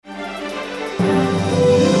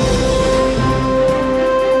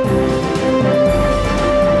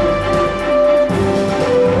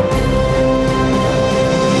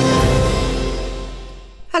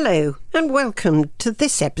Hello and welcome to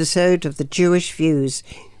this episode of The Jewish Views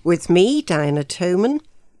with me, Diana Toman.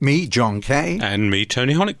 Me, John Kay. And me,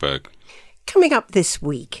 Tony Honigberg. Coming up this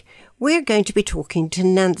week, we're going to be talking to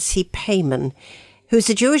Nancy Payman, who's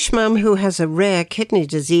a Jewish mum who has a rare kidney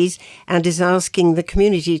disease and is asking the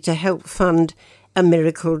community to help fund a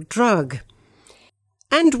miracle drug.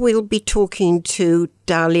 And we'll be talking to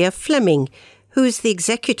Dalia Fleming, who's the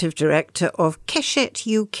executive director of Keshet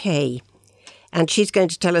UK. And she's going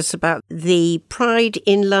to tell us about the Pride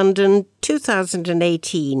in London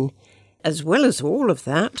 2018. As well as all of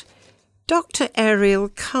that, Dr. Ariel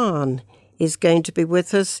Kahn is going to be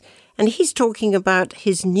with us, and he's talking about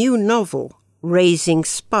his new novel, Raising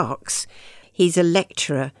Sparks. He's a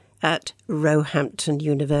lecturer at Roehampton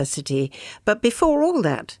University. But before all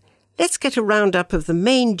that, let's get a roundup of the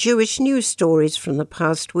main Jewish news stories from the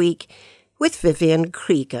past week with Vivian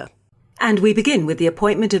Krieger. And we begin with the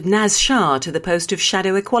appointment of Naz Shah to the post of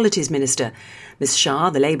Shadow Equalities Minister. Ms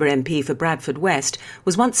Shah, the Labour MP for Bradford West,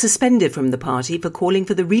 was once suspended from the party for calling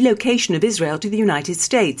for the relocation of Israel to the United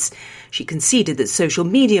States. She conceded that social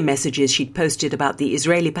media messages she'd posted about the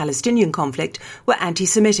Israeli-Palestinian conflict were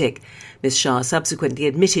anti-Semitic. Ms Shah subsequently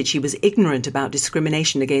admitted she was ignorant about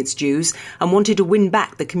discrimination against Jews and wanted to win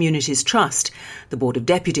back the community's trust. The Board of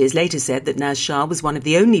Deputies later said that Naz Shah was one of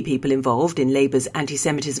the only people involved in Labour's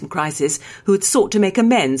anti-Semitism crisis who had sought to make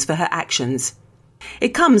amends for her actions. It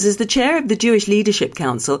comes as the chair of the Jewish Leadership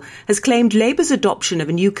Council has claimed Labour's adoption of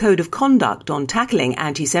a new code of conduct on tackling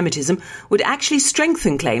anti-Semitism would actually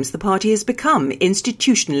strengthen claims the party has become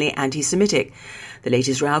institutionally anti-Semitic. The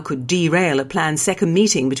latest row could derail a planned second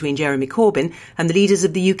meeting between Jeremy Corbyn and the leaders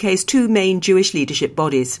of the UK's two main Jewish leadership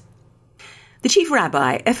bodies. The Chief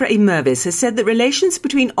Rabbi, Ephraim Mervis, has said that relations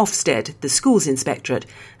between Ofsted, the schools inspectorate,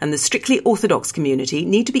 and the strictly Orthodox community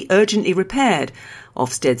need to be urgently repaired.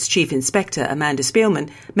 Ofsted's Chief Inspector, Amanda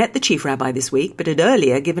Spielman, met the Chief Rabbi this week, but had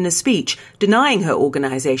earlier given a speech denying her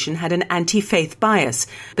organisation had an anti-faith bias,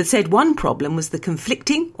 but said one problem was the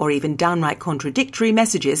conflicting or even downright contradictory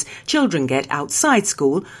messages children get outside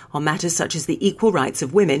school on matters such as the equal rights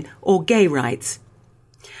of women or gay rights.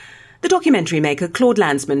 The documentary maker Claude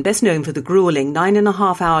Lanzmann, best known for the gruelling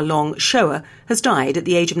 9.5-hour-long Shoah, has died at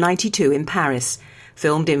the age of 92 in Paris.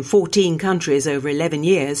 Filmed in 14 countries over 11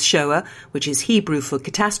 years, Shoah, which is Hebrew for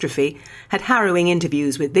catastrophe, had harrowing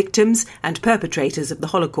interviews with victims and perpetrators of the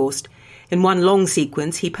Holocaust. In one long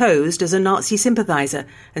sequence, he posed as a Nazi sympathiser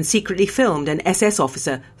and secretly filmed an SS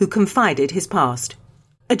officer who confided his past.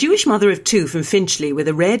 A Jewish mother of two from Finchley with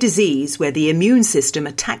a rare disease where the immune system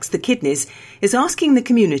attacks the kidneys is asking the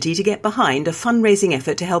community to get behind a fundraising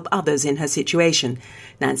effort to help others in her situation.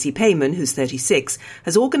 Nancy Payman, who's 36,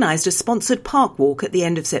 has organised a sponsored park walk at the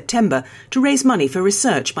end of September to raise money for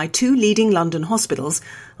research by two leading London hospitals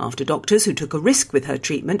after doctors who took a risk with her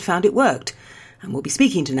treatment found it worked. And we'll be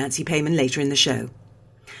speaking to Nancy Payman later in the show.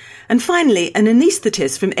 And finally, an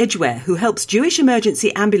anaesthetist from Edgware who helps Jewish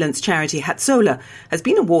emergency ambulance charity Hatzolah has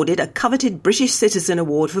been awarded a coveted British Citizen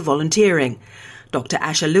Award for volunteering. Dr.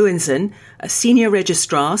 Asher Lewinson, a senior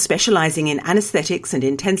registrar specialising in anaesthetics and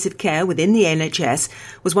intensive care within the NHS,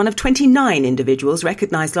 was one of 29 individuals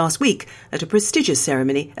recognised last week at a prestigious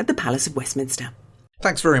ceremony at the Palace of Westminster.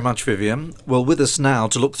 Thanks very much, Vivian. Well, with us now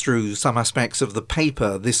to look through some aspects of the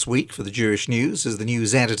paper this week for the Jewish News is the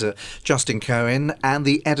news editor, Justin Cohen, and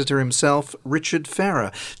the editor himself, Richard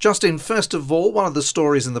Ferrer. Justin, first of all, one of the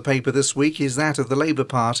stories in the paper this week is that of the Labour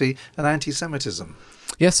Party and anti-Semitism.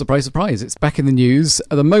 Yes, surprise, surprise. It's back in the news.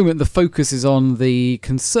 At the moment, the focus is on the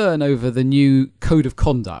concern over the new Code of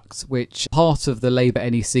Conduct, which part of the Labour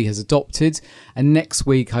NEC has adopted. And next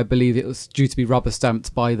week, I believe it was due to be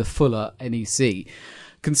rubber-stamped by the fuller NEC.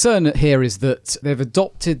 Concern here is that they've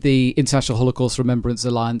adopted the International Holocaust Remembrance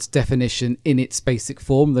Alliance definition in its basic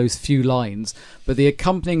form, those few lines, but the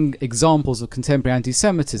accompanying examples of contemporary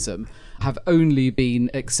anti-Semitism have only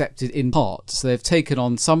been accepted in part. So they've taken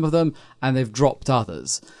on some of them and they've dropped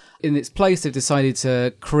others. In its place, they've decided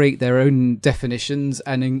to create their own definitions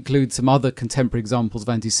and include some other contemporary examples of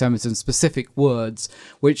anti-Semitism, specific words,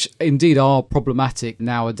 which indeed are problematic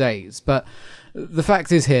nowadays. But the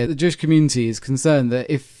fact is here, the Jewish community is concerned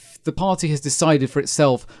that if the party has decided for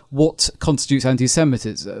itself what constitutes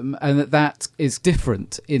anti-Semitism, and that is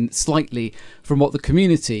different in slightly from what the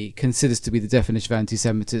community considers to be the definition of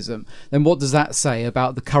anti-Semitism, then what does that say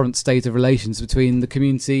about the current state of relations between the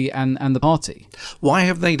community and the party? Why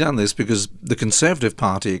have they done this? Because the Conservative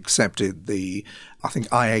Party accepted the I think,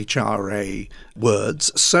 IHRA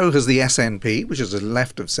words. So has the SNP, which is a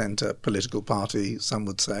left-of-centre political party, some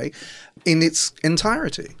would say, in its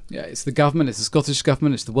entirety. Yeah, it's the government, it's the Scottish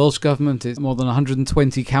government, it's the Welsh government, it's more than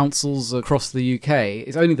 120 councils across the UK.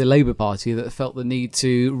 It's only the Labour Party that felt the need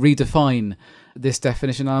to redefine this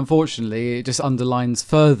definition, and unfortunately it just underlines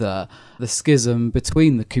further the schism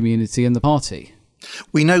between the community and the party.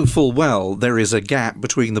 We know full well there is a gap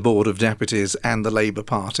between the Board of Deputies and the Labour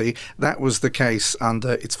Party. That was the case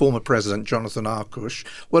under its former president, Jonathan Arkush.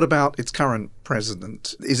 What about its current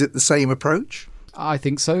president? Is it the same approach? I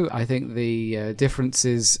think so. I think the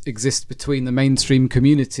differences exist between the mainstream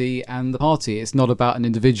community and the party. It's not about an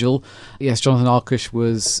individual. Yes, Jonathan Arkush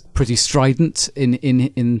was pretty strident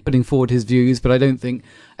in putting forward his views, but I don't think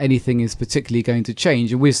anything is particularly going to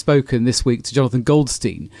change. And we've spoken this week to Jonathan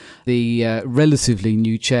Goldstein, the relatively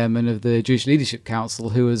new chairman of the Jewish Leadership Council,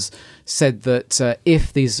 who has said that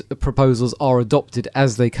if these proposals are adopted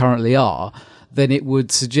as they currently are, then it would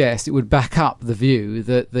back up the view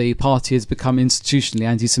that the party has become institutionally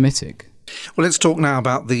anti-Semitic. Well, let's talk now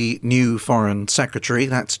about the new Foreign Secretary.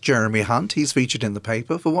 That's Jeremy Hunt. He's featured in the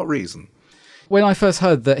paper. For what reason? When I first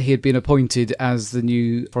heard that he had been appointed as the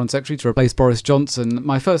new Foreign Secretary to replace Boris Johnson,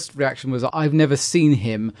 my first reaction was I've never seen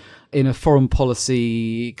him in a foreign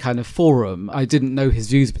policy kind of forum. I didn't know his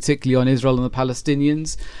views particularly on Israel and the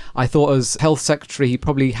Palestinians. I thought as Health Secretary he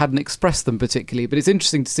probably hadn't expressed them particularly, but it's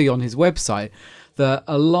interesting to see on his website that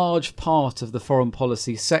a large part of the foreign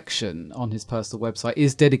policy section on his personal website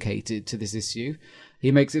is dedicated to this issue.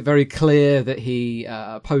 He makes it very clear that he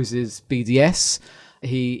opposes BDS.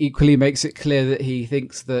 He equally makes it clear that he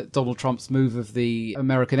thinks that Donald Trump's move of the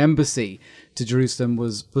American embassy to Jerusalem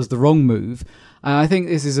was the wrong move. I think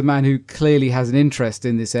this is a man who clearly has an interest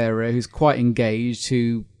in this area, who's quite engaged,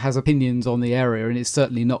 who has opinions on the area, and it's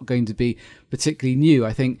certainly not going to be particularly new.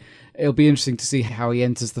 I think it'll be interesting to see how he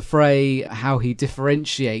enters the fray, how he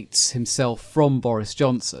differentiates himself from Boris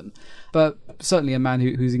Johnson. But certainly a man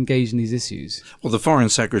who's engaged in these issues. Well, the Foreign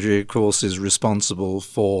Secretary, of course, is responsible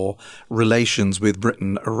for relations with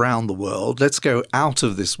Britain around the world. Let's go out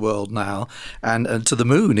of this world now and to the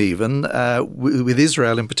moon even, with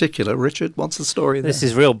Israel in particular. Richard, what's the story there? This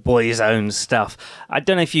is real boys' own stuff. I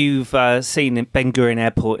don't know if you've seen in Ben Gurion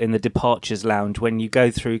Airport in the departures lounge, when you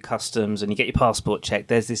go through customs and you get your passport checked,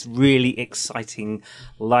 there's this really exciting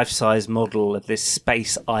life-size model of this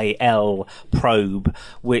Space IL probe,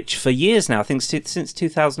 which for years now, I think since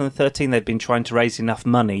 2013, they've been trying to raise enough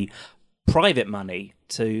money, private money,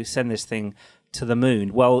 to send this thing to the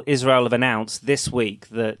moon. Well, Israel have announced this week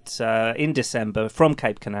that in December, from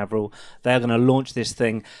Cape Canaveral, they're going to launch this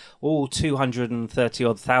thing all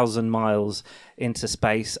 230,000 miles into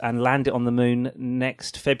space and land it on the moon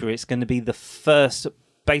next February. It's going to be the first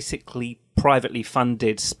basically privately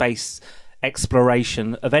funded space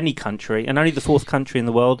exploration of any country, and only the fourth country in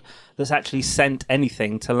the world that's actually sent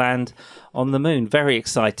anything to land on the moon. Very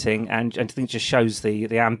exciting, and I think just shows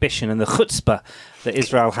the ambition and the chutzpah that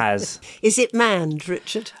Israel has. Is it manned,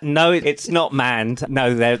 Richard? No, it's not manned.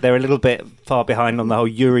 No, they're a little bit far behind on the whole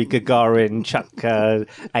Yuri Gagarin chuck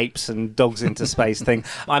apes and dogs into space thing.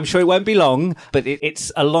 I'm sure it won't be long, but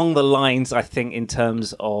it's along the lines, I think, in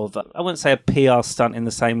terms of, I wouldn't say a PR stunt in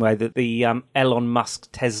the same way that the Elon Musk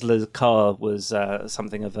Tesla car was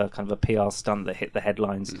something of a kind of a PR stunt that hit the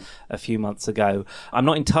headlines a few months ago. I'm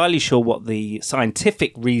not entirely sure what the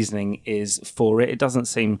scientific reasoning is for it. It doesn't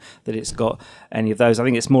seem that it's got any of those. I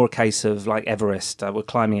think it's more a case of like Everest. We're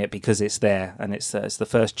climbing it because it's there, and it's the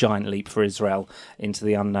first giant leap for Israel into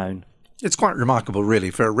the unknown. It's quite remarkable,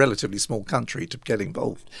 really, for a relatively small country to get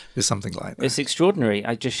involved with something like that. It's extraordinary.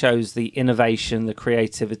 It just shows the innovation, the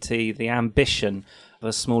creativity, the ambition of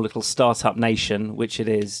a small little startup nation, which it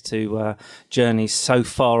is, to journey so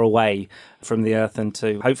far away from the Earth and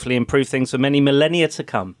to hopefully improve things for many millennia to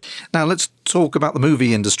come. Now let's talk about the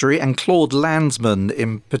movie industry and Claude Lanzmann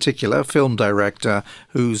in particular, film director,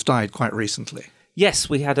 who's died quite recently. Yes,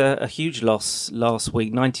 we had a huge loss last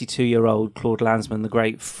week. 92-year-old Claude Lanzmann, the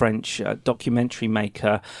great French documentary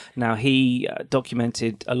maker. Now, he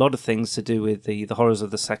documented a lot of things to do with the horrors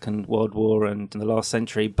of the Second World War and the last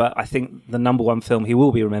century, but I think the number one film he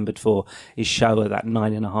will be remembered for is Shoah, that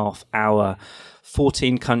 9.5-hour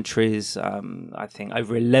 14 countries, I think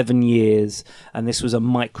over 11 years, and this was a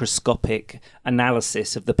microscopic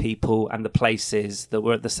analysis of the people and the places that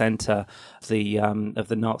were at the centre of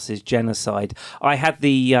the Nazis' genocide. I had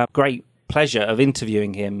the great pleasure of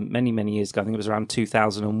interviewing him many, many years ago. I think it was around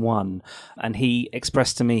 2001, and he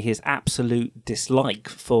expressed to me his absolute dislike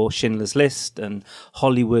for Schindler's List and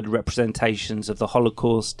Hollywood representations of the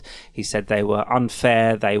Holocaust. He said they were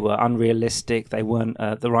unfair, they were unrealistic, they weren't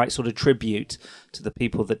the right sort of tribute to the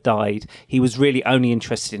people that died. He was really only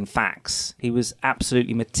interested in facts. He was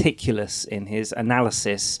absolutely meticulous in his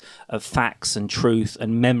analysis of facts and truth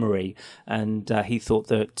and memory. And he thought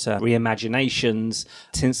that reimaginations,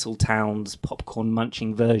 tinsel towns, popcorn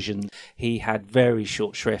munching versions, he had very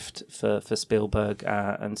short shrift for Spielberg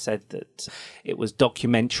and said that it was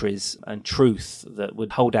documentaries and truth that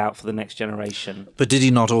would hold out for the next generation. But did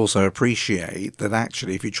he not also appreciate that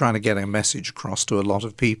actually if you're trying to get a message across to a lot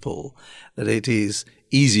of people, that it is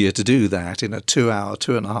easier to do that in a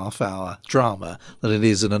 2.5 hour drama than it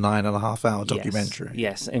is in a 9.5 hour documentary?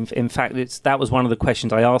 Yes. In fact, that was one of the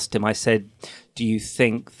questions I asked him. I said, do you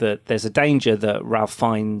think that there's a danger that Ralph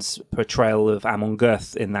Fiennes' portrayal of Amon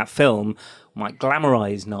Goeth in that film might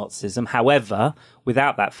glamorise Nazism? However,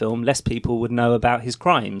 without that film, less people would know about his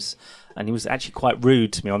crimes. And he was actually quite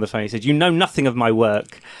rude to me on the phone. He said, you know nothing of my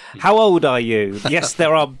work. How old are you? Yes,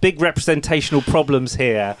 there are big representational problems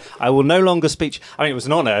here. I will no longer speak. I mean, it was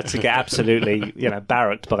an honour to get absolutely,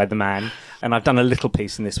 barracked by the man. And I've done a little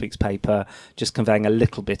piece in this week's paper, just conveying a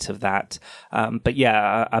little bit of that. But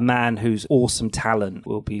yeah, a man whose awesome talent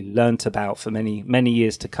will be learnt about for many, many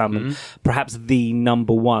years to come. Mm-hmm. And perhaps the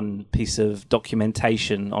number one piece of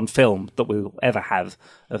documentation on film that we'll ever have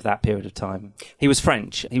of that period of time. He was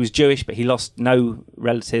French. He was Jewish, but he lost no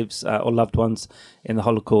relatives or loved ones in the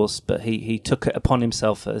Holocaust. But he took it upon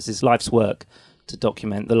himself as his life's work to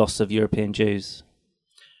document the loss of European Jews.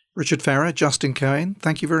 Richard Farrer, Justin Cohen,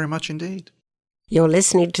 thank you very much indeed. You're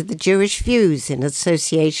listening to The Jewish Views in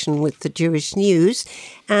association with the Jewish News,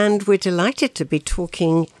 and we're delighted to be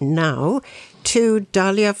talking now to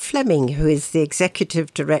Dalia Fleming, who is the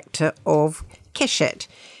Executive Director of Keshet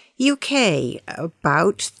UK,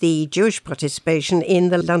 about the Jewish participation in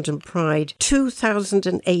the London Pride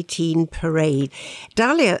 2018 parade.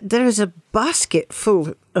 Dalia, there is a basket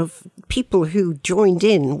full of people who joined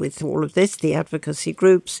in with all of this, the advocacy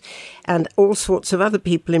groups and all sorts of other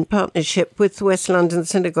people in partnership with the West London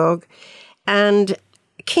Synagogue and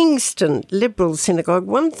Kingston Liberal Synagogue.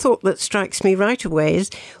 One thought that strikes me right away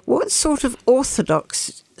is, what sort of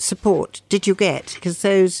Orthodox support did you get? Because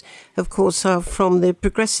those, of course, are from the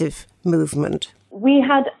progressive movement. We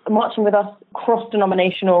had marching with us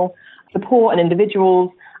cross-denominational support and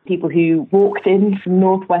individuals, people who walked in from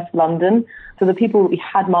northwest London. So the people that we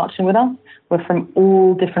had marching with us were from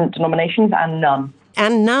all different denominations and none.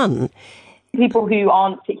 And none? People who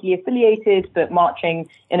aren't particularly affiliated, but marching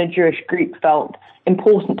in a Jewish group felt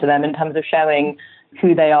important to them in terms of showing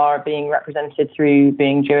who they are being represented through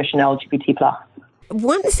being Jewish and LGBT+.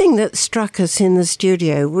 One thing that struck us in the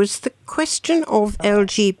studio was the question of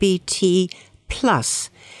LGBT+.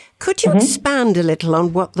 Could you expand a little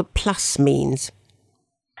on what the plus means?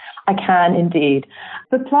 I can indeed.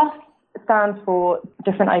 The plus stands for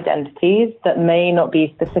different identities that may not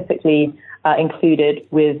be specifically included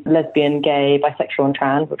with lesbian, gay, bisexual and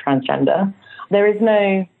trans or transgender. There is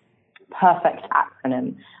no perfect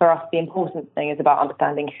acronym. For us, the important thing is about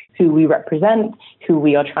understanding who we represent, who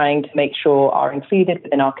we are trying to make sure are included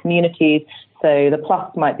within our communities. So the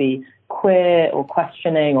plus might be queer or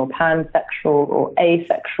questioning or pansexual or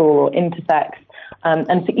asexual or intersex.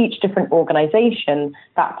 And for each different organisation,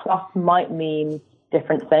 that plus might mean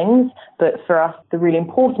different things. But for us, the really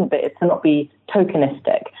important bit is to not be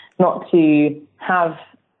tokenistic, not to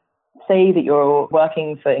say that you're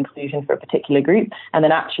working for inclusion for a particular group and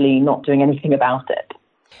then actually not doing anything about it.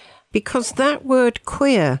 Because that word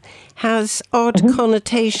queer has odd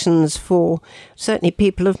connotations for certainly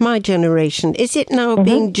people of my generation. Is it now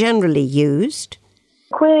being generally used?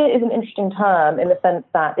 Queer is an interesting term in the sense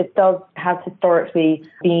that it has historically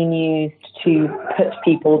been used to put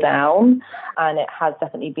people down, and it has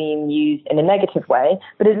definitely been used in a negative way,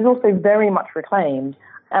 but it is also very much reclaimed.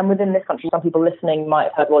 And within this country, some people listening might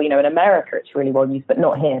have heard, well, in America it's really well used, but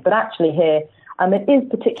not here. But actually here, it is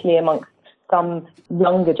particularly amongst some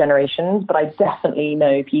younger generations, but I definitely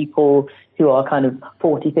know people who are kind of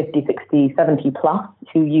 40, 50, 60, 70 plus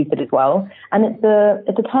who use it as well. And it's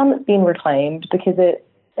a term that's been reclaimed because it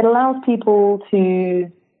allows people to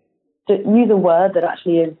use a word that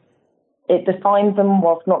actually it defines them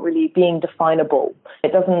whilst not really being definable.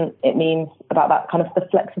 It means about that kind of the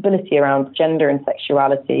flexibility around gender and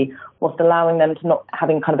sexuality whilst allowing them to not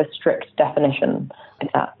having kind of a strict definition,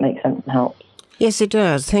 if that makes sense and helps. Yes, it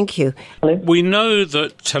does. Thank you. We know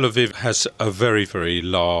that Tel Aviv has a very, very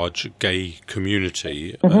large gay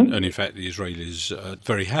community, and in fact the Israelis are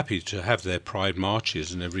very happy to have their pride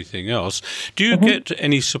marches and everything else. Do you get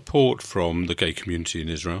any support from the gay community in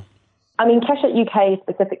Israel? I mean, Keshet UK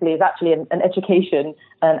specifically is actually an education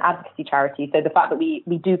and advocacy charity. So the fact that we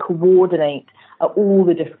do coordinate all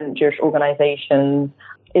the different Jewish organisations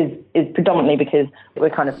is predominantly because we're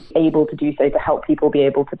kind of able to do so to help people be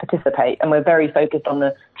able to participate. And we're very focused on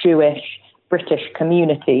the Jewish British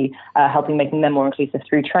community, making them more inclusive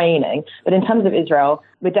through training. But in terms of Israel,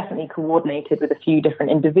 we're definitely coordinated with a few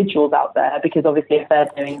different individuals out there, because obviously if they're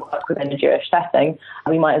doing work within a Jewish setting,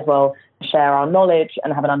 we might as well share our knowledge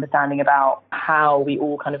and have an understanding about how we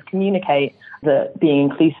all kind of communicate that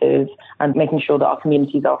being inclusive and making sure that our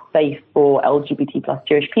communities are safe for LGBT plus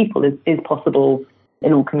Jewish people is possible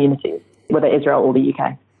in all communities, whether Israel or the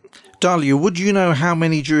UK. Dalia, would you know how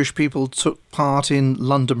many Jewish people took part in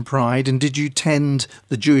London Pride, and did you tend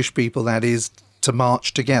the Jewish people, that is, to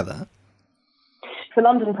march together? For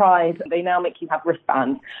London Pride, they now make you have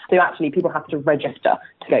wristbands. So actually people have to register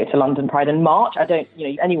to go to London Pride and march.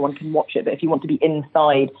 Anyone can watch it, but if you want to be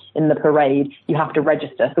inside in the parade, you have to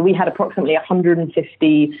register. So we had approximately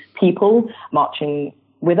 150 people marching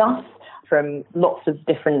with us from lots of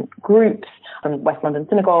different groups, from West London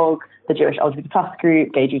Synagogue, the Jewish LGBT plus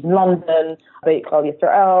group, Gay Jews in London,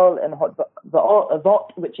 Israel, and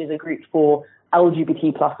Vot, which is a group for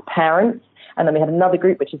LGBT plus parents. And then we had another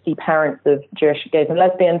group, which is the parents of Jewish gays and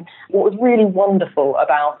lesbians. What was really wonderful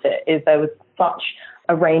about it is there was such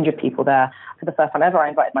a range of people there. For the first time ever, I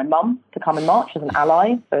invited my mum to come and march as an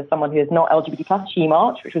ally. So as someone who is not LGBT plus, she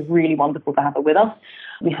marched, which was really wonderful to have her with us.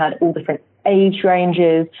 We had all different age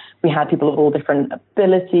ranges. We had people of all different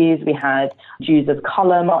abilities. We had Jews of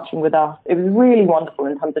colour marching with us. It was really wonderful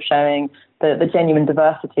in terms of showing the genuine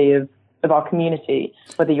diversity of our community,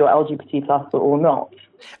 whether you're LGBT plus or not.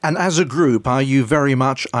 And as a group, are you very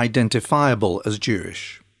much identifiable as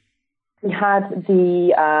Jewish? We had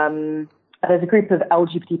there's a group of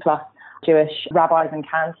LGBT plus Jewish rabbis and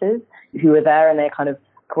cantors who were there, and they kind of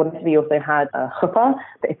coordinated. We also had a chuppah,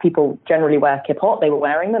 but if people generally wear kippot, they were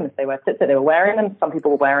wearing them. If they wear tzitzit, they were wearing them. Some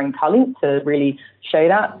people were wearing talit to really show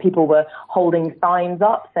that. People were holding signs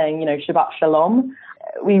up saying, Shabbat Shalom.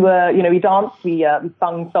 We danced, we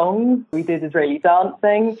sung songs, we did Israeli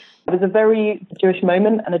dancing. It was a very Jewish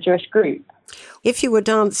moment and a Jewish group. If you were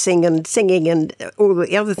dancing and singing and all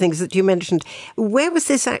the other things that you mentioned, where was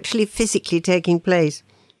this actually physically taking place?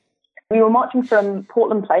 We were marching from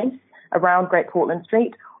Portland Place around Great Portland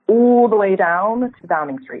Street all the way down to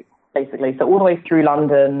Downing Street, basically. So all the way through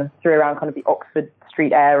London, through around kind of the Oxford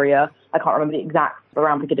Street area. I can't remember the exact,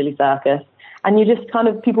 around Piccadilly Circus. And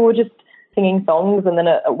people were just singing songs, and then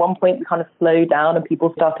at one point we kind of slowed down and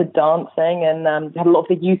people started dancing, and we had a lot of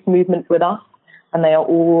the youth movements with us, and they are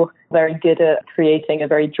all very good at creating a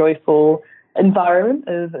very joyful environment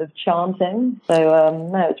of chanting. So,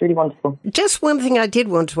 it's really wonderful. Just one thing I did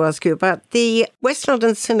want to ask you about, the West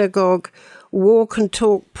London Synagogue Walk and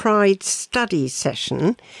Talk Pride study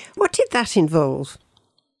session. What did that involve?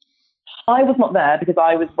 I was not there because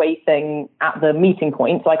I was waiting at the meeting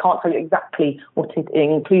point, so I can't tell you exactly what it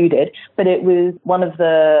included, but it was one of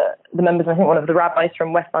the members, I think one of the rabbis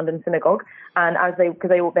from West London Synagogue, and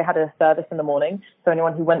because they had a service in the morning, so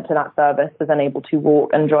anyone who went to that service was then able to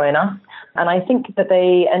walk and join us. And I think that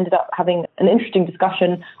they ended up having an interesting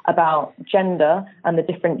discussion about gender and the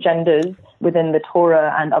different genders within the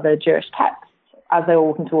Torah and other Jewish texts as they were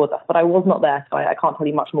walking towards us. But I was not there, so I can't tell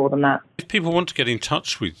you much more than that. If people want to get in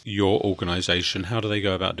touch with your organisation, how do they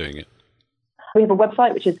go about doing it? We have a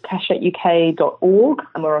website, which is keshetuk.org,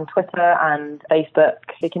 and we're on Twitter and Facebook.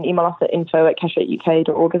 They can email us at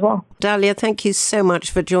info@keshetuk.org as well. Dalia, thank you so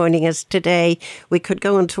much for joining us today. We could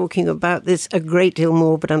go on talking about this a great deal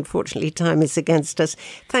more, but unfortunately time is against us.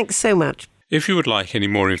 Thanks so much. If you would like any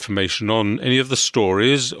more information on any of the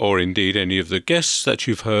stories, or indeed any of the guests that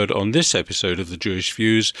you've heard on this episode of The Jewish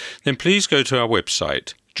Views, then please go to our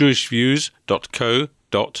website,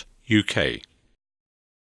 jewishviews.co.uk.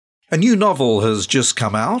 A new novel has just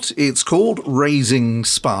come out. It's called Raising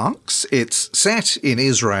Sparks. It's set in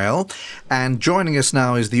Israel. And joining us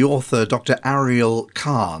now is the author, Dr. Ariel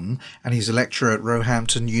Kahn, and he's a lecturer at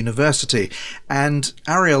Roehampton University. And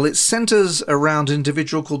Ariel, it centres around an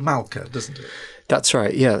individual called Malka, doesn't it? That's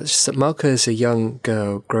right, yeah. It's just that Malka is a young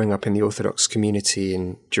girl growing up in the Orthodox community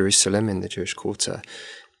in Jerusalem, in the Jewish quarter.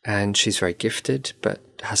 And she's very gifted, but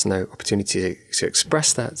has no opportunity to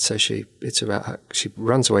express that. So it's about her. She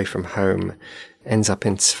runs away from home, ends up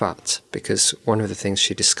in Tzfat, because one of the things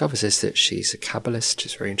she discovers is that she's a Kabbalist.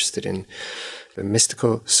 She's very interested in the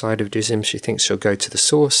mystical side of Judaism. She thinks she'll go to the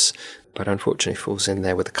source, but unfortunately falls in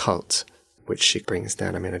there with a cult, which she brings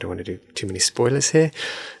down. I mean, I don't want to do too many spoilers here.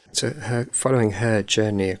 So following her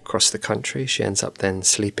journey across the country, she ends up then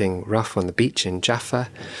sleeping rough on the beach in Jaffa,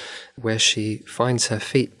 where she finds her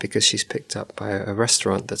feet because she's picked up by a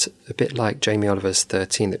restaurant that's a bit like Jamie Oliver's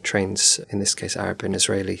 13, that trains, in this case, Arab and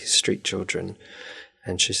Israeli street children.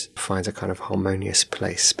 and she finds a kind of harmonious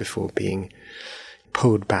place before being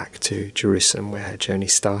pulled back to Jerusalem, where her journey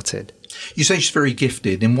started. You say she's very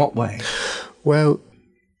gifted. In what way? Well,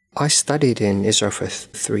 I studied in Israel for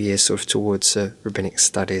 3 years, sort of towards rabbinic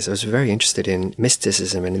studies. I was very interested in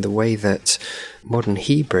mysticism and in the way that modern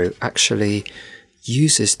Hebrew actually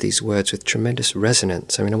uses these words with tremendous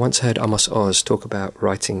resonance. I mean, I once heard Amos Oz talk about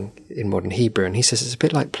writing in modern Hebrew, and he says it's a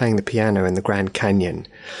bit like playing the piano in the Grand Canyon,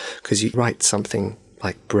 because you write something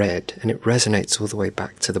like bread, and it resonates all the way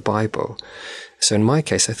back to the Bible. So in my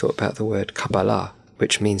case, I thought about the word Kabbalah,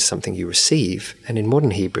 which means something you receive. And in modern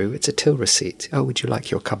Hebrew, it's a till receipt. Oh, would you like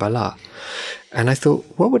your Kabbalah? And I thought,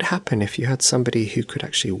 what would happen if you had somebody who could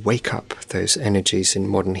actually wake up those energies in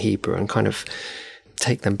modern Hebrew and kind of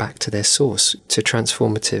take them back to their source, to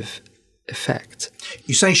transformative effect?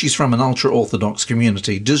 You say she's from an ultra-Orthodox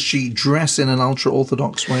community. Does she dress in an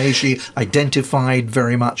ultra-Orthodox way? Is she identified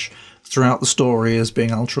very much throughout the story as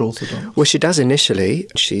being ultra-Orthodox? Well, she does initially.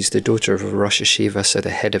 She's the daughter of a Rosh Yeshiva, so the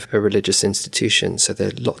head of a religious institution. So there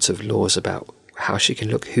are lots of laws about how she can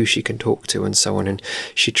look, who she can talk to, and so on. And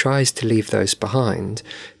she tries to leave those behind.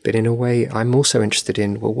 But in a way, I'm also interested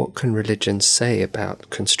in, well, what can religions say about,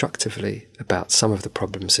 constructively, about some of the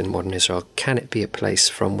problems in modern Israel? Can it be a place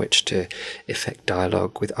from which to effect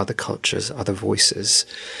dialogue with other cultures, other voices?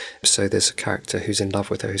 So there's a character who's in love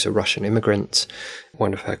with her, who's a Russian immigrant.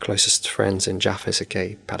 One of her closest friends in Jaffa is a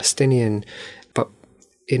gay Palestinian. But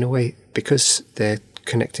in a way, because they're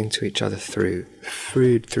connecting to each other through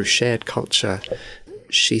food, through shared culture,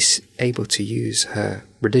 she's able to use her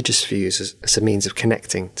religious views as a means of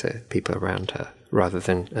connecting to people around her, rather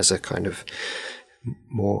than as a kind of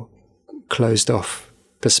more closed-off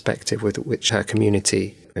perspective with which her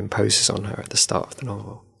community imposes on her at the start of the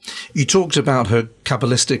novel. You talked about her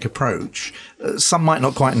Kabbalistic approach. Some might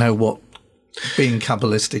not quite know what being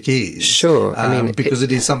Kabbalistic is. Sure. I mean, because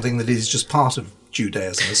it is something that is just part of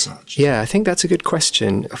Judaism as such. Yeah, I think that's a good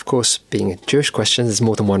question. Of course, being a Jewish question, there's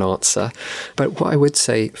more than one answer. But what I would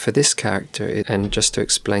say for this character, and just to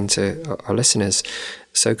explain to our listeners,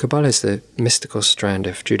 so Kabbalah is the mystical strand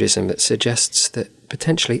of Judaism that suggests that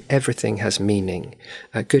potentially everything has meaning.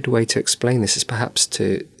 A good way to explain this is perhaps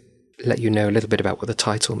to let you know a little bit about what the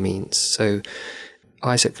title means. So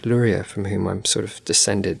Isaac Luria, from whom I'm sort of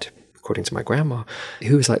descended, according to my grandma,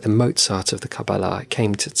 who was like the Mozart of the Kabbalah,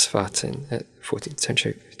 came to Tzfat in the 14th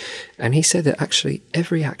century. And he said that actually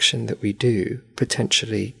every action that we do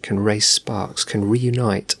potentially can raise sparks, can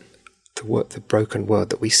reunite the broken world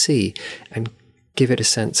that we see and give it a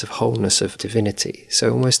sense of wholeness, of divinity.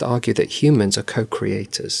 So almost argue that humans are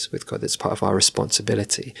co-creators with God. That's part of our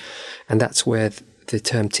responsibility. And that's where the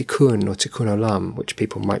term tikkun or tikkun olam, which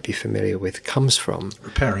people might be familiar with, comes from.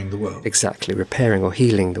 Repairing the world. Exactly, repairing or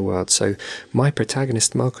healing the world. So my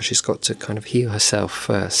protagonist, Malka, she's got to kind of heal herself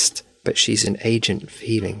first, but she's an agent of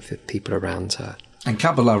healing for people around her. And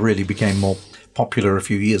Kabbalah really became more popular a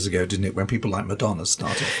few years ago, didn't it, when people like Madonna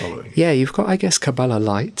started following? Yeah, you've got, I guess, Kabbalah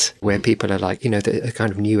Light, where people are like, the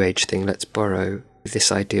kind of new age thing, let's borrow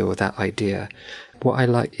this idea or that idea. What I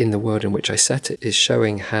like in the world in which I set it is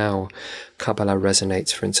showing how Kabbalah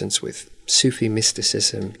resonates, for instance, with Sufi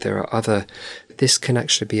mysticism. This can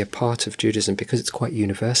actually be a part of Judaism because it's quite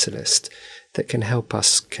universalist, that can help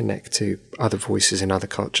us connect to other voices in other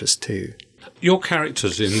cultures too. Your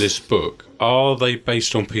characters in this book, are they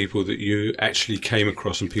based on people that you actually came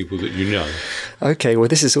across and people that you know? Okay, well,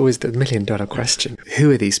 this is always the million-dollar question.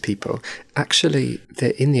 Who are these people? Actually,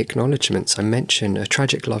 in the acknowledgements, I mention a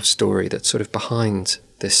tragic love story that's sort of behind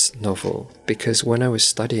this novel, because when I was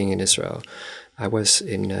studying in Israel, I was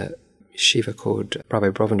in a yeshiva called Rabbi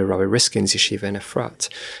Brovender, Rabbi Riskin's yeshiva in Efrat,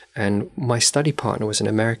 and my study partner was an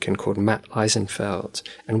American called Matt Eisenfeld,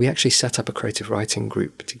 and we actually set up a creative writing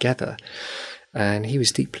group together. And he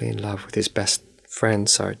was deeply in love with his best friend,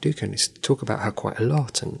 Sarah Duke, and he used to talk about her quite a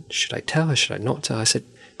lot. And should I tell her? Should I not tell her? I said,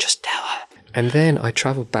 just tell her. And then I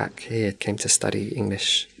travelled back here, came to study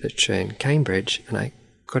English literature in Cambridge, and I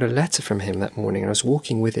got a letter from him that morning. And I was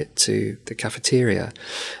walking with it to the cafeteria,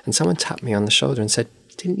 and someone tapped me on the shoulder and said,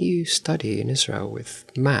 didn't you study in Israel with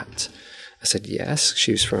Matt? I said, yes.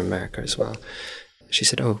 She was from America as well. She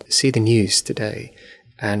said, oh, see the news today.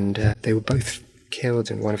 And they were both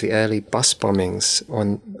killed in one of the early bus bombings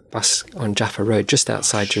on Jaffa Road, just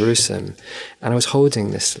outside Jerusalem. And I was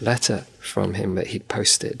holding this letter from him that he'd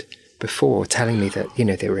posted before, telling me that,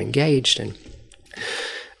 they were engaged. And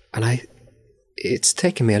it's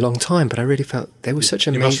taken me a long time, but I really felt they were such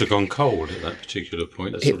amazing. You must have gone cold at that particular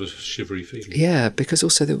point, that sort of shivery feeling. Yeah, because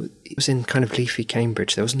also it was in kind of leafy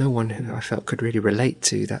Cambridge. There was no one who I felt could really relate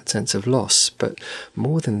to that sense of loss. But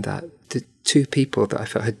more than that, the two people that I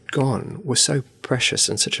felt had gone were so precious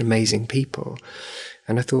and such amazing people.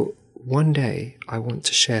 And I thought, one day I want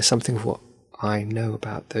to share something of what I know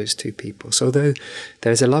about those two people. So although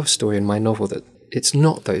there's a love story in my novel that it's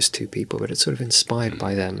not those two people, but it's sort of inspired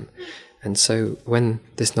by them. And so when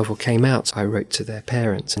this novel came out, I wrote to their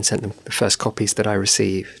parents and sent them the first copies that I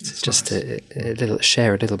received, just to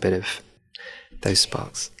share a little bit of those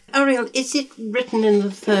sparks. Ariel, is it written in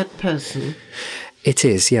the third person? It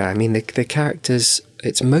is, yeah. I mean, the characters,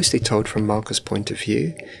 it's mostly told from Malka's point of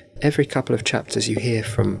view. Every couple of chapters you hear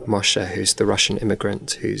from Moshe, who's the Russian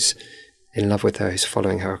immigrant who's in love with her, who's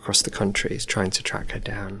following her across the country, is trying to track her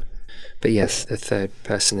down. But yes, the third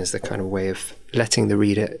person is the kind of way of letting the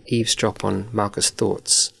reader eavesdrop on Malka's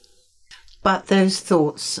thoughts. But those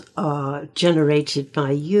thoughts are generated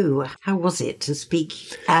by you. How was it to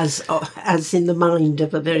speak as in the mind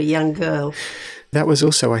of a very young girl? That was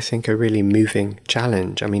also, I think, a really moving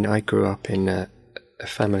challenge. I mean, I grew up in a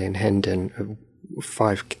family in Hendon of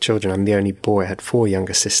 5 children. I'm the only boy. I had 4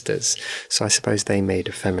 younger sisters. So I suppose they made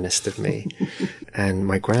a feminist of me. And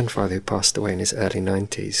my grandfather, who passed away in his early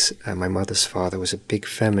 90s, my mother's father, was a big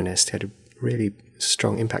feminist. He had a really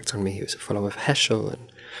strong impact on me. He was a follower of Heschel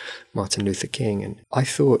and Martin Luther King. And I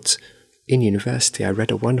thought, in university, I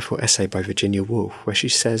read a wonderful essay by Virginia Woolf where she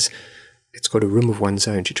says, it's called A Room of One's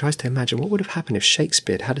Own. She tries to imagine what would have happened if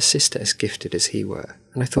Shakespeare had a sister as gifted as he were.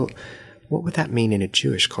 And I thought, what would that mean in a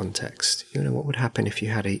Jewish context? You know, what would happen if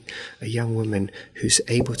you had a young woman who's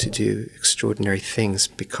able to do extraordinary things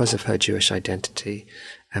because of her Jewish identity,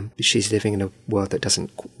 and she's living in a world that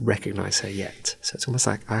doesn't recognize her yet? So it's almost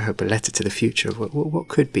like, I hope, a letter to the future of what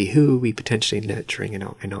could be. Who are we potentially nurturing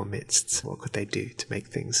in our midst? What could they do to make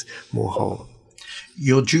things more whole?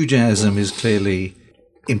 Your Judaism is clearly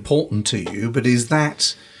important to you, but is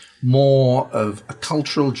that more of a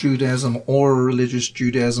cultural Judaism or a religious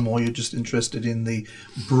Judaism, or you're just interested in the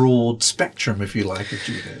broad spectrum, if you like, of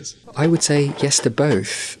Judaism? I would say yes to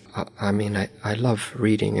both. I mean, I love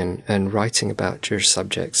reading and writing about Jewish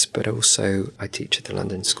subjects, but also I teach at the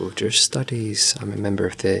London School of Jewish Studies. I'm a member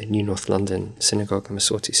of the New North London Synagogue, the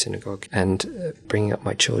Masorti Synagogue, and bringing up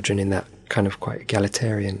my children in that kind of quite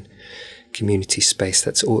egalitarian community space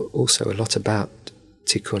that's also a lot about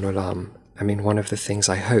Tikkun Olam. I mean, one of the things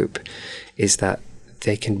I hope is that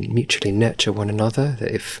they can mutually nurture one another,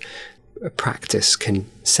 that if a practice can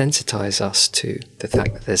sensitize us to the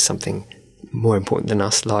fact that there's something more important than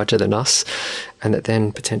us, larger than us, and that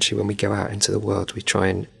then potentially when we go out into the world, we try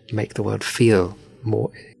and make the world feel more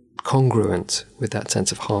congruent with that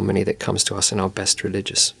sense of harmony that comes to us in our best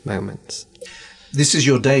religious moments. This is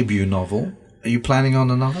your debut novel. Are you planning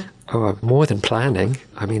on another? Oh, I'm more than planning.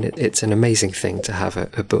 I mean, it's an amazing thing to have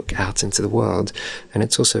a book out into the world. And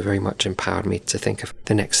it's also very much empowered me to think of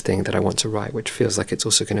the next thing that I want to write, which feels like it's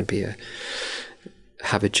also going to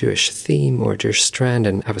have a Jewish theme or a Jewish strand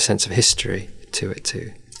and have a sense of history to it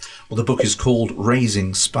too. Well, the book is called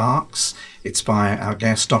Raising Sparks. It's by our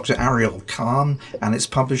guest, Dr. Ariel Kahn, and it's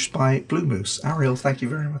published by Blue Moose. Ariel, thank you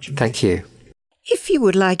very much indeed. Thank you. If you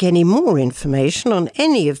would like any more information on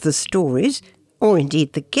any of the stories, or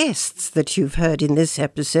indeed the guests that you've heard in this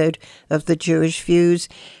episode of The Jewish Views,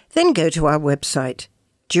 then go to our website,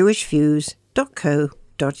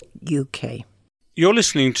 jewishviews.co.uk. You're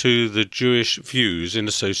listening to The Jewish Views in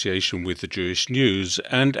association with The Jewish News,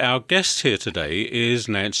 and our guest here today is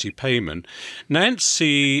Nancy Payman.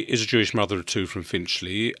 Nancy is a Jewish mother of 2 from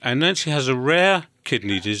Finchley, and Nancy has a rare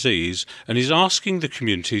kidney disease and is asking the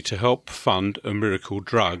community to help fund a miracle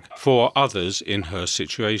drug for others in her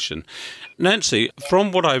situation. Nancy,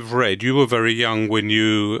 from what I've read, you were very young when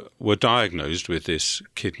you were diagnosed with this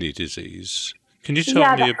kidney disease. Can you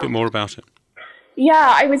tell me a bit more about it?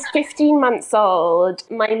 Yeah, I was 15 months old.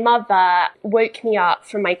 My mother woke me up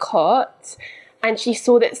from my cot and she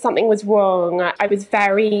saw that something was wrong. I was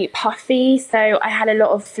very puffy, so I had a lot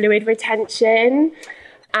of fluid retention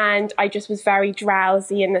and I just was very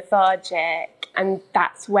drowsy and lethargic. And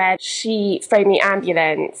that's where she phoned the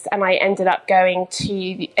ambulance and I ended up going to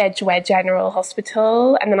the Edgware General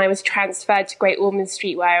Hospital, and then I was transferred to Great Ormond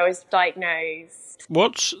Street where I was diagnosed.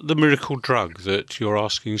 What's the miracle drug that you're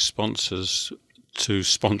asking sponsors to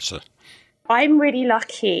sponsor? I'm really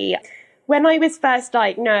lucky. When I was first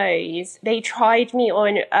diagnosed, they tried me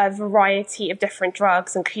on a variety of different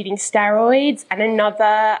drugs, including steroids and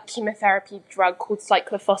another chemotherapy drug called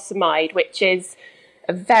cyclophosphamide, which is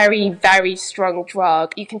a very, very strong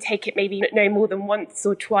drug. You can take it maybe no more than once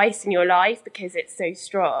or twice in your life because it's so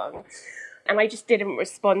strong. And I just didn't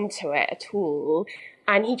respond to it at all.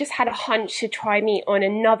 And he just had a hunch to try me on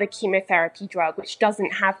another chemotherapy drug, which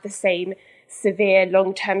doesn't have the same severe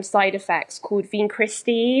long-term side effects, called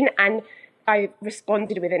vincristine. And I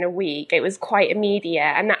responded within a week. It was quite immediate.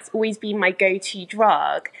 And that's always been my go-to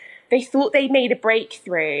drug. They thought they made a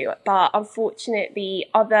breakthrough, but unfortunately,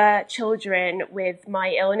 other children with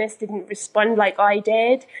my illness didn't respond like I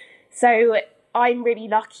did. So I'm really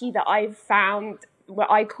lucky that I've found what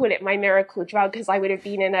I call it my miracle drug, because I would have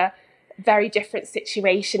been in a very different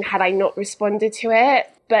situation had I not responded to it.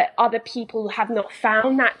 But other people have not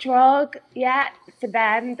found that drug yet for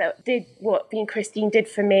them that did what vincristine did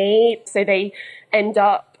for me. So they end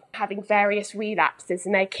up having various relapses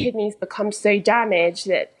and their kidneys become so damaged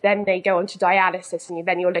that then they go on to dialysis, and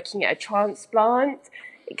then you're looking at a transplant.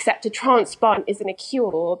 Except a transplant isn't a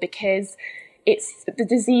cure, because it's the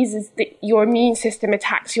disease is that your immune system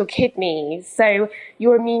attacks your kidneys. So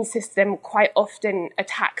your immune system quite often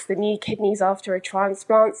attacks the new kidneys after a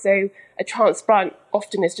transplant. So a transplant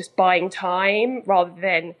often is just buying time rather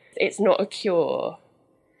than it's not a cure.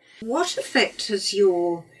 What effect has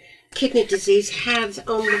your kidney disease had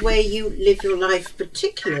on the way you live your life,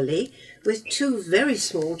 particularly with two very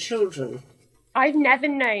small children? I've never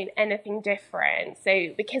known anything different.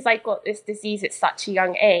 So because I got this disease at such a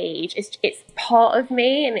young age, it's part of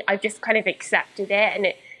me, and I've just kind of accepted it. And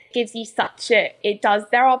it gives you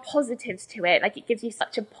there are positives to it. Like, it gives you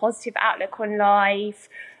such a positive outlook on life.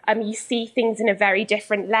 You see things in a very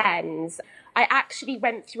different lens. I actually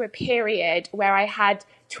went through a period where I had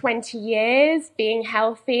 20 years being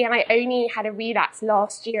healthy, and I only had a relapse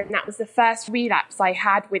last year, and that was the first relapse I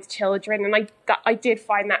had with children, and I did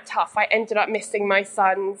find that tough. I ended up missing my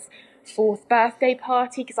son's 4th birthday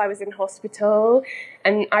party because I was in hospital,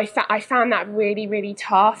 and I found that really, really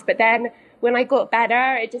tough. But then when I got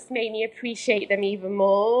better, it just made me appreciate them even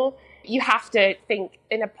more. You have to think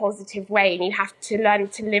in a positive way, and you have to learn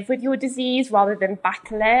to live with your disease rather than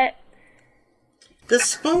battle it. The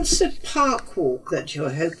sponsored park walk that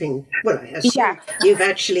you're hoping, well, I assume you've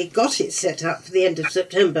actually got it set up for the end of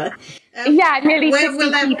September. Nearly 50 where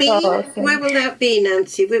will that people. be? Where will that be,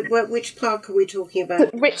 Nancy? Which park are we talking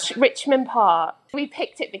about? Richmond Park. We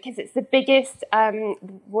picked it because it's the biggest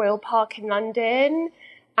royal park in London,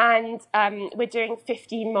 and we're doing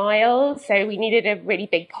 15 miles, so we needed a really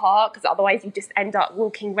big park, because otherwise you just end up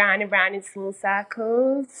walking round and round in small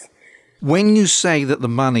circles. When you say that the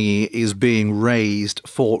money is being raised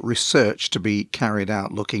for research to be carried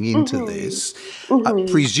out looking into this,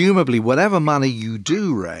 presumably whatever money you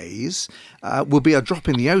do raise will be a drop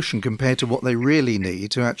in the ocean compared to what they really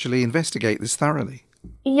need to actually investigate this thoroughly.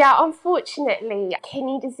 Yeah, unfortunately,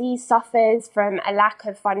 kidney disease suffers from a lack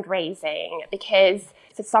of fundraising because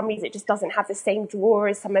for some reason it just doesn't have the same draw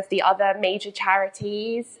as some of the other major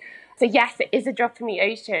charities. So yes, it is a drop in the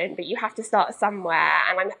ocean, but you have to start somewhere.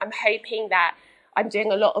 And I'm hoping that I'm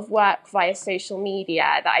doing a lot of work via social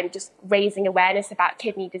media, that I'm just raising awareness about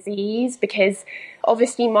kidney disease, because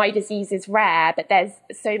obviously my disease is rare, but there's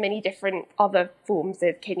so many different other forms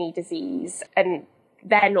of kidney disease, and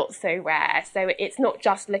they're not so rare. So it's not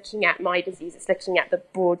just looking at my disease, it's looking at the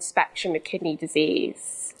broad spectrum of kidney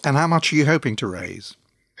disease. And how much are you hoping to raise?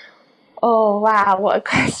 Oh, wow, what a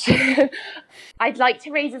question. I'd like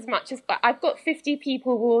to raise as much as, but I've got 50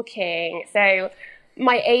 people walking. So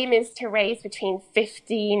my aim is to raise between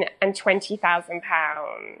 £15,000 and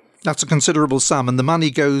 £20,000. That's a considerable sum. And the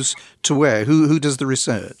money goes to where? Who does the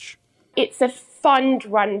research? It's a fund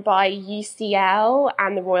run by UCL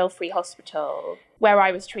and the Royal Free Hospital, where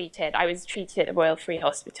I was treated. I was treated at the Royal Free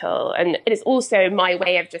Hospital. And it is also my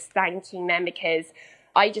way of just thanking them, because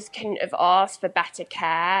I just couldn't have asked for better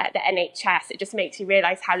care. The NHS, it just makes you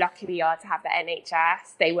realise how lucky we are to have the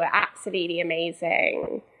NHS. They were absolutely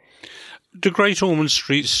amazing. Do Great Ormond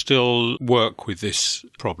Street still work with this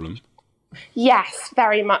problem? Yes,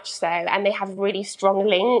 very much so. And they have really strong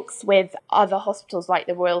links with other hospitals like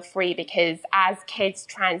the Royal Free, because as kids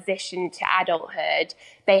transition to adulthood,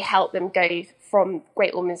 they help them go from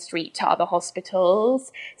Great Ormond Street to other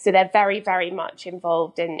hospitals. So they're very, very much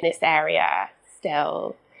involved in this area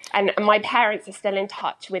still. And my parents are still in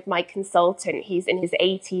touch with my consultant. He's in his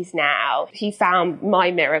 80s now. He found my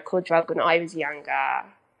miracle drug when I was younger.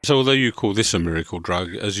 So although you call this a miracle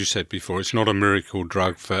drug, as you said before, it's not a miracle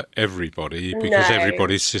drug for everybody, because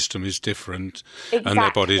everybody's system is different. Exactly. And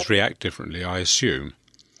their bodies react differently, I assume.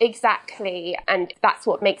 Exactly. And that's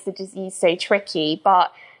what makes the disease so tricky.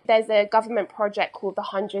 But There's a government project called the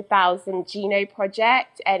 100,000 Genome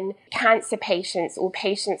Project, and cancer patients or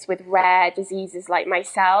patients with rare diseases like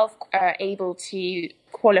myself are able to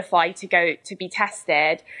qualify to go to be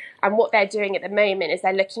tested. And what they're doing at the moment is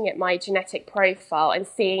they're looking at my genetic profile and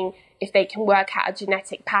seeing if they can work out a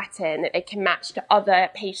genetic pattern that they can match to other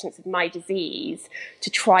patients with my disease to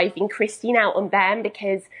try vincristine out on them,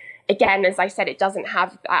 because again, as I said, it doesn't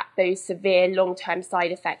have those severe long-term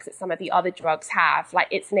side effects that some of the other drugs have. Like,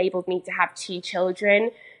 it's enabled me to have 2 children.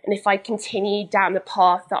 And if I continued down the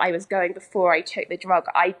path that I was going before I took the drug,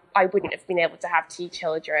 I wouldn't have been able to have 2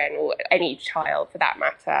 children, or any child for that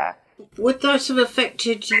matter. Would that have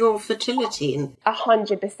affected your fertility?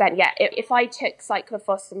 100%, yeah. If I took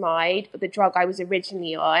cyclophosphamide, the drug I was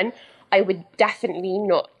originally on, I would definitely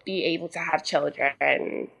not be able to have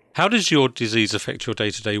children. How does your disease affect your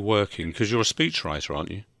day-to-day working? Because you're a speechwriter,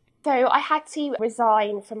 aren't you? So I had to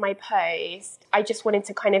resign from my post. I just wanted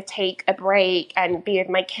to kind of take a break and be with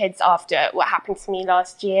my kids after what happened to me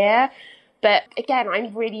last year. But again,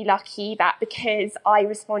 I'm really lucky that because I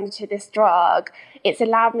responded to this drug, it's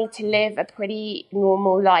allowed me to live a pretty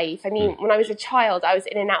normal life. I mean, when I was a child, I was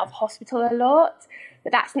in and out of hospital a lot,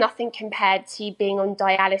 but that's nothing compared to being on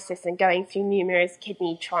dialysis and going through numerous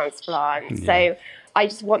kidney transplants. So I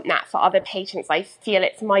just want that for other patients. I feel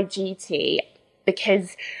it's my duty,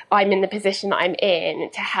 because I'm in the position that I'm in,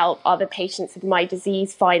 to help other patients with my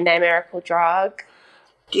disease find their miracle drug.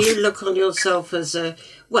 Do you look on yourself as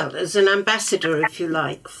as an ambassador, if you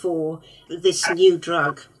like, for this new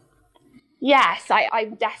drug? Yes,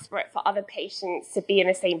 I'm desperate for other patients to be in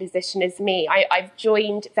the same position as me. I've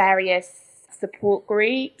joined various support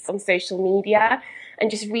groups on social media, and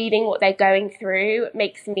just reading what they're going through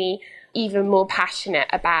makes me even more passionate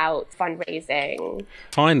about fundraising.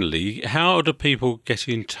 Finally, how do people get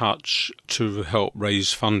in touch to help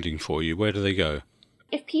raise funding for you? Where do they go?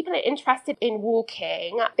 If people are interested in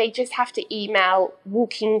walking, they just have to email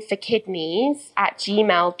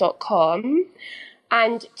walkingforkidneys@gmail.com.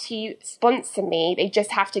 And to sponsor me, they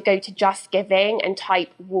just have to go to Just Giving and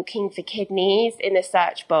type Walking for Kidneys in the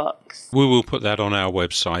search box. We will put that on our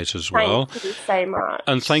website as well. Thank you so much.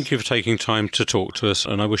 And thank you for taking time to talk to us,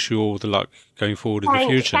 and I wish you all the luck going forward in the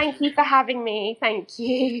future. Thank you for having me. Thank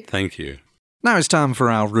you. Thank you. Now it's time for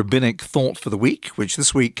our Rabbinic Thought for the Week, which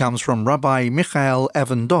this week comes from Rabbi Mijael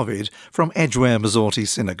Evan David from Edgware Masorti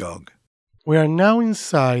Synagogue. We are now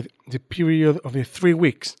inside the period of the 3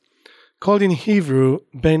 weeks, called in Hebrew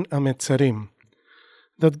Ben Hametzarim,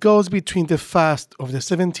 that goes between the fast of the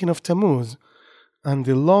 17th of Tammuz and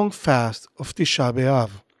the long fast of Tisha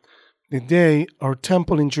B'Av, the day our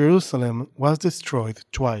temple in Jerusalem was destroyed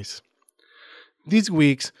twice. These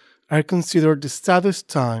weeks are considered the saddest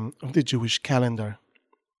time of the Jewish calendar.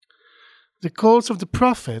 The calls of the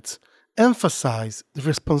prophets emphasize the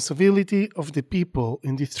responsibility of the people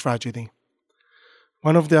in this tragedy.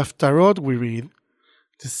 One of the Haftarot we read,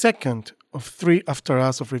 the second of 3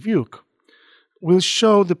 Haftarahs of rebuke, will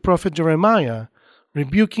show the prophet Jeremiah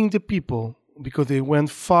rebuking the people because they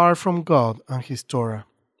went far from God and His Torah.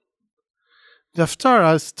 The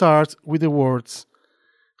Haftarah starts with the words,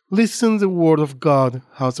 "Listen the word of God,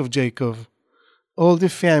 house of Jacob, all the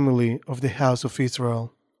family of the house of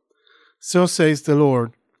Israel. So says the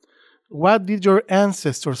Lord, what did your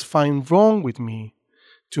ancestors find wrong with me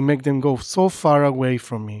to make them go so far away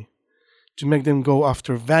from me? To make them go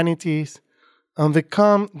after vanities and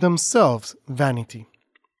become themselves vanity.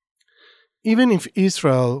 Even if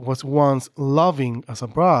Israel was once loving as a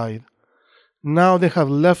bride, now they have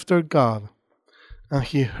left their God, and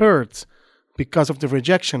He hurts because of the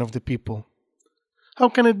rejection of the people. How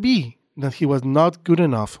can it be that He was not good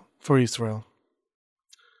enough for Israel?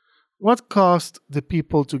 What caused the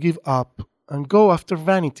people to give up and go after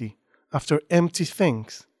vanity, after empty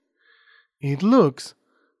things? It looks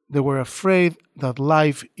they were afraid that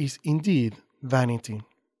life is indeed vanity.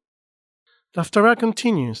 The Haftarah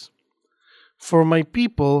continues, "For my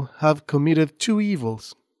people have committed 2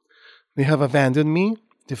 evils. They have abandoned me,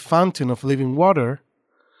 the fountain of living water,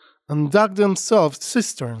 and dug themselves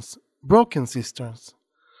cisterns, broken cisterns,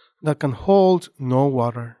 that can hold no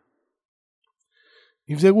water.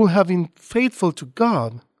 If they would have been faithful to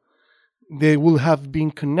God, they would have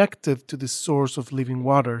been connected to the source of living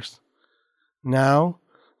waters. Now,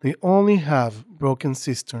 they only have broken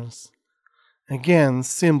cisterns, again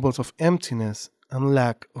symbols of emptiness and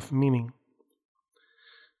lack of meaning."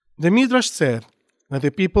 The Midrash said that the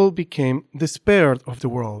people became despaired of the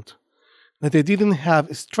world, that they didn't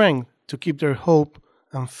have strength to keep their hope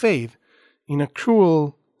and faith in a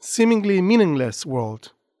cruel, seemingly meaningless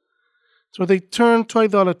world. So they turned to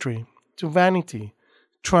idolatry, to vanity,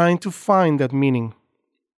 trying to find that meaning.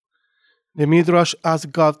 The Midrash asks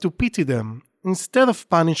God to pity them instead of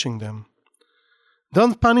punishing them.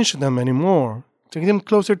 Don't punish them anymore. Take them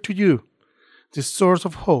closer to you, the source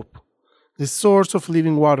of hope, the source of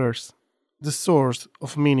living waters, the source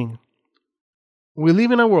of meaning. We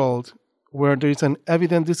live in a world where there is an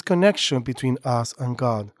evident disconnection between us and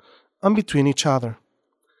God, and between each other.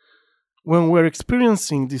 When we're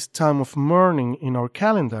experiencing this time of mourning in our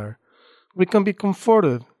calendar, we can be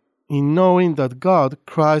comforted in knowing that God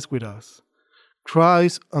cries with us,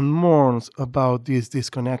 cries and mourns about this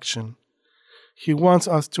disconnection. He wants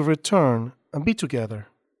us to return and be together.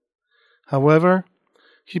 However,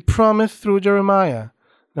 He promised through Jeremiah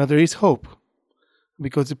that there is hope,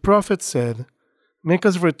 because the prophet said, "Make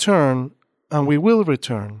us return, and we will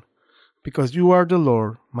return, because you are the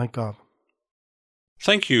Lord, my God."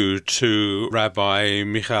 Thank you to Rabbi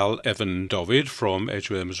Mijael Evan David from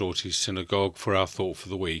Edgware Masorti Synagogue for our thought for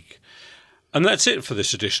the week. And that's it for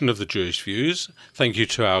this edition of the Jewish Views. Thank you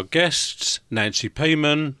to our guests, Nancy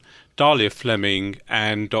Payman, Dalia Fleming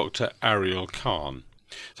and Dr. Ariel Kahn.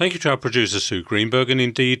 Thank you to our producer Sue Greenberg, and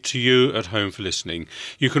indeed to you at home for listening.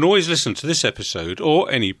 You can always listen to this episode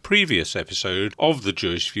or any previous episode of the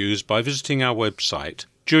Jewish Views by visiting our website,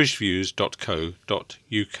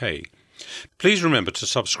 jewishviews.co.uk. Please remember to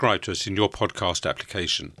subscribe to us in your podcast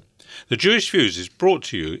application. The Jewish Views is brought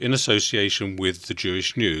to you in association with the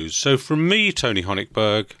Jewish News. So from me, Tony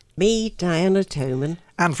Honigberg, me, Diana Toman,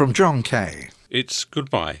 and from John Kay, it's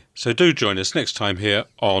goodbye. So do join us next time here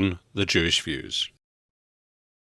on the Jewish Views.